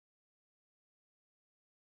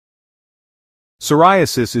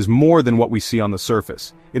Psoriasis is more than what we see on the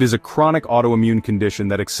surface. It is a chronic autoimmune condition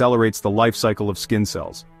that accelerates the life cycle of skin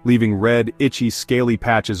cells, leaving red, itchy, scaly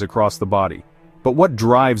patches across the body. But what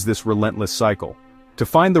drives this relentless cycle? To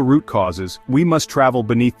find the root causes, we must travel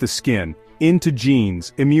beneath the skin, into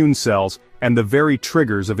genes, immune cells, and the very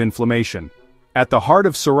triggers of inflammation. At the heart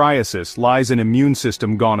of psoriasis lies an immune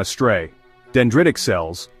system gone astray. Dendritic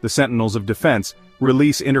cells, the sentinels of defense,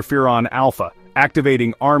 release interferon alpha,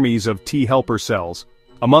 activating armies of T helper cells.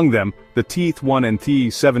 Among them, the Th1 and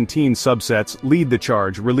Th17 subsets lead the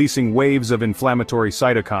charge, releasing waves of inflammatory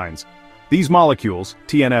cytokines. These molecules,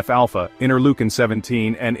 TNF-alpha,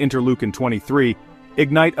 interleukin-17 and interleukin-23,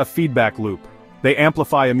 ignite a feedback loop. They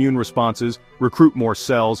amplify immune responses, recruit more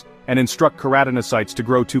cells, and instruct keratinocytes to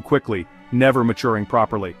grow too quickly, never maturing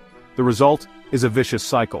properly. The result is a vicious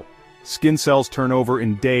cycle. Skin cells turn over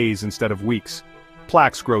in days instead of weeks.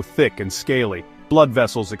 Plaques grow thick and scaly, blood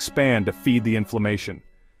vessels expand to feed the inflammation.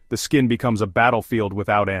 The skin becomes a battlefield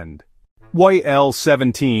without end.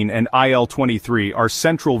 YL-17 and IL-23 are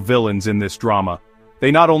central villains in this drama. They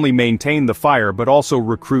not only maintain the fire but also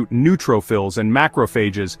recruit neutrophils and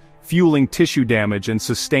macrophages, fueling tissue damage and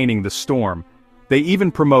sustaining the storm. They even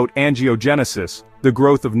promote angiogenesis, the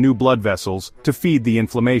growth of new blood vessels, to feed the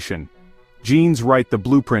inflammation. Genes write the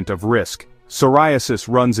blueprint of risk. Psoriasis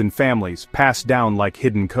runs in families, passed down like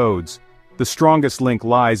hidden codes. The strongest link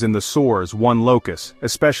lies in the sore's one locus,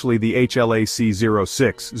 especially the HLA-C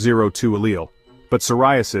 0602 allele. But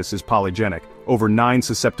psoriasis is polygenic. Over 9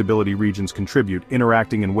 susceptibility regions contribute,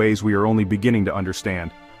 interacting in ways we are only beginning to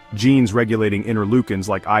understand. Genes regulating interleukins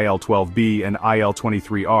like IL-12B and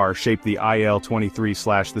IL-23R shape the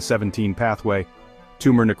IL-23/the 17 pathway.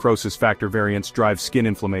 Tumor necrosis factor variants drive skin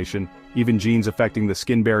inflammation. Even genes affecting the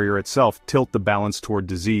skin barrier itself tilt the balance toward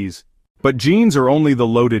disease. But genes are only the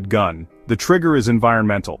loaded gun. The trigger is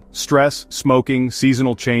environmental. Stress, smoking,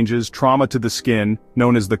 seasonal changes, trauma to the skin,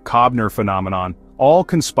 known as the Kobner phenomenon, all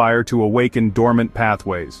conspire to awaken dormant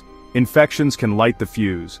pathways. Infections can light the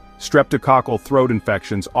fuse. Streptococcal throat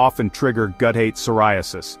infections often trigger gut-hate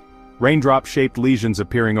psoriasis. Raindrop-shaped lesions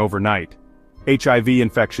appearing overnight. HIV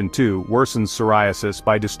infection too worsens psoriasis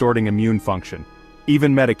by distorting immune function.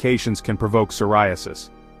 Even medications can provoke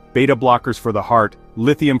psoriasis. Beta blockers for the heart,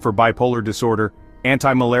 lithium for bipolar disorder,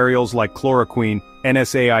 antimalarials like chloroquine,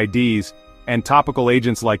 NSAIDs, and topical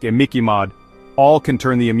agents like imiquimod, all can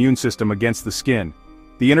turn the immune system against the skin.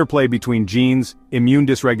 The interplay between genes, immune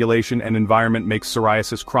dysregulation, and environment makes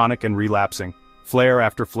psoriasis chronic and relapsing. Flare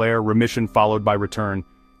after flare, remission followed by return.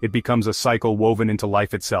 It becomes a cycle woven into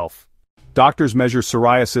life itself. Doctors measure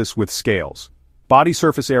psoriasis with scales. Body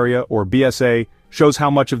surface area, or BSA, shows how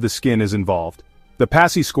much of the skin is involved. The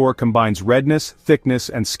PASI score combines redness, thickness,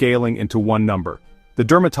 and scaling into one number. The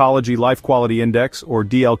Dermatology Life Quality Index, or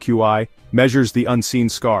DLQI, measures the unseen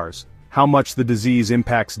scars, how much the disease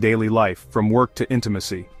impacts daily life, from work to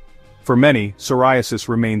intimacy. For many, psoriasis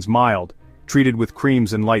remains mild, treated with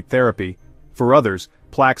creams and light therapy. For others,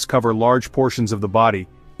 plaques cover large portions of the body,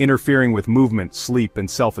 interfering with movement, sleep, and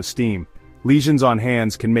self-esteem. Lesions on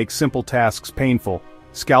hands can make simple tasks painful.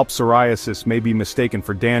 Scalp psoriasis may be mistaken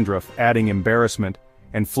for dandruff, adding embarrassment,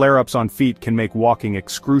 and flare-ups on feet can make walking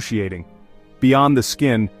excruciating. Beyond the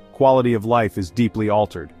skin, quality of life is deeply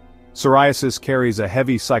altered. Psoriasis carries a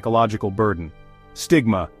heavy psychological burden.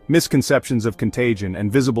 Stigma, misconceptions of contagion,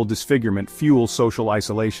 and visible disfigurement fuel social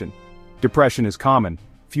isolation. Depression is common,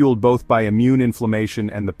 fueled both by immune inflammation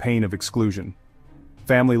and the pain of exclusion.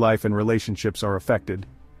 Family life and relationships are affected.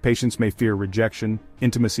 Patients may fear rejection,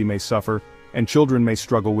 intimacy may suffer, and children may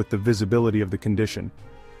struggle with the visibility of the condition.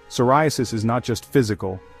 Psoriasis is not just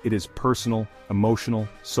physical, it is personal, emotional,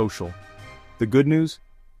 social. The good news?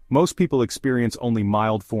 Most people experience only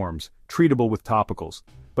mild forms, treatable with topicals.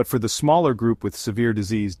 But for the smaller group with severe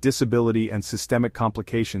disease, disability and systemic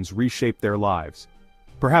complications reshape their lives.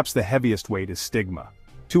 Perhaps the heaviest weight is stigma.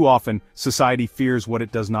 Too often, society fears what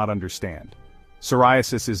it does not understand.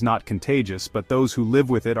 Psoriasis is not contagious, but those who live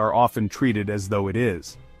with it are often treated as though it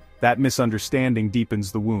is. That misunderstanding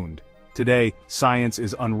deepens the wound. Today, science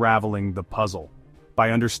is unraveling the puzzle. By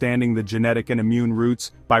understanding the genetic and immune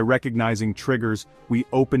roots, by recognizing triggers, we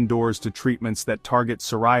open doors to treatments that target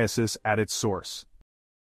psoriasis at its source.